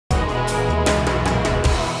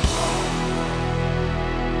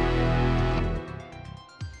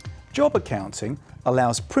Job accounting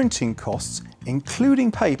allows printing costs,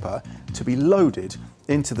 including paper, to be loaded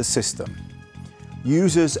into the system.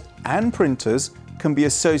 Users and printers can be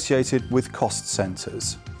associated with cost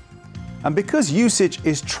centres. And because usage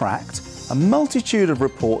is tracked, a multitude of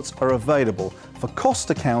reports are available for cost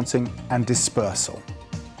accounting and dispersal.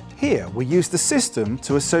 Here we use the system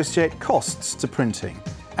to associate costs to printing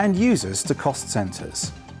and users to cost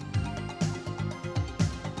centres.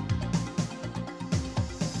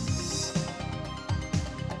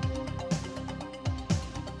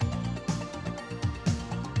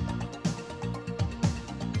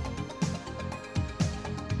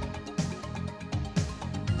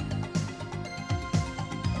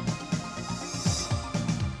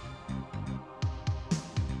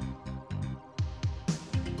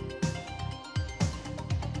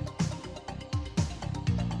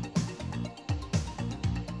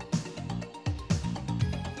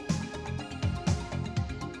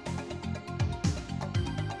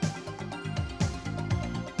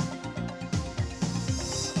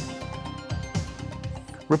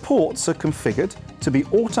 Reports are configured to be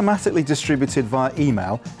automatically distributed via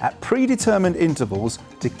email at predetermined intervals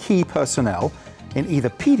to key personnel in either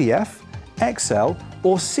PDF, Excel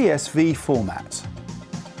or CSV format.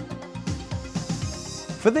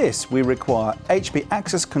 For this, we require HP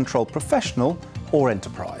Access Control Professional or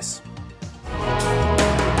Enterprise.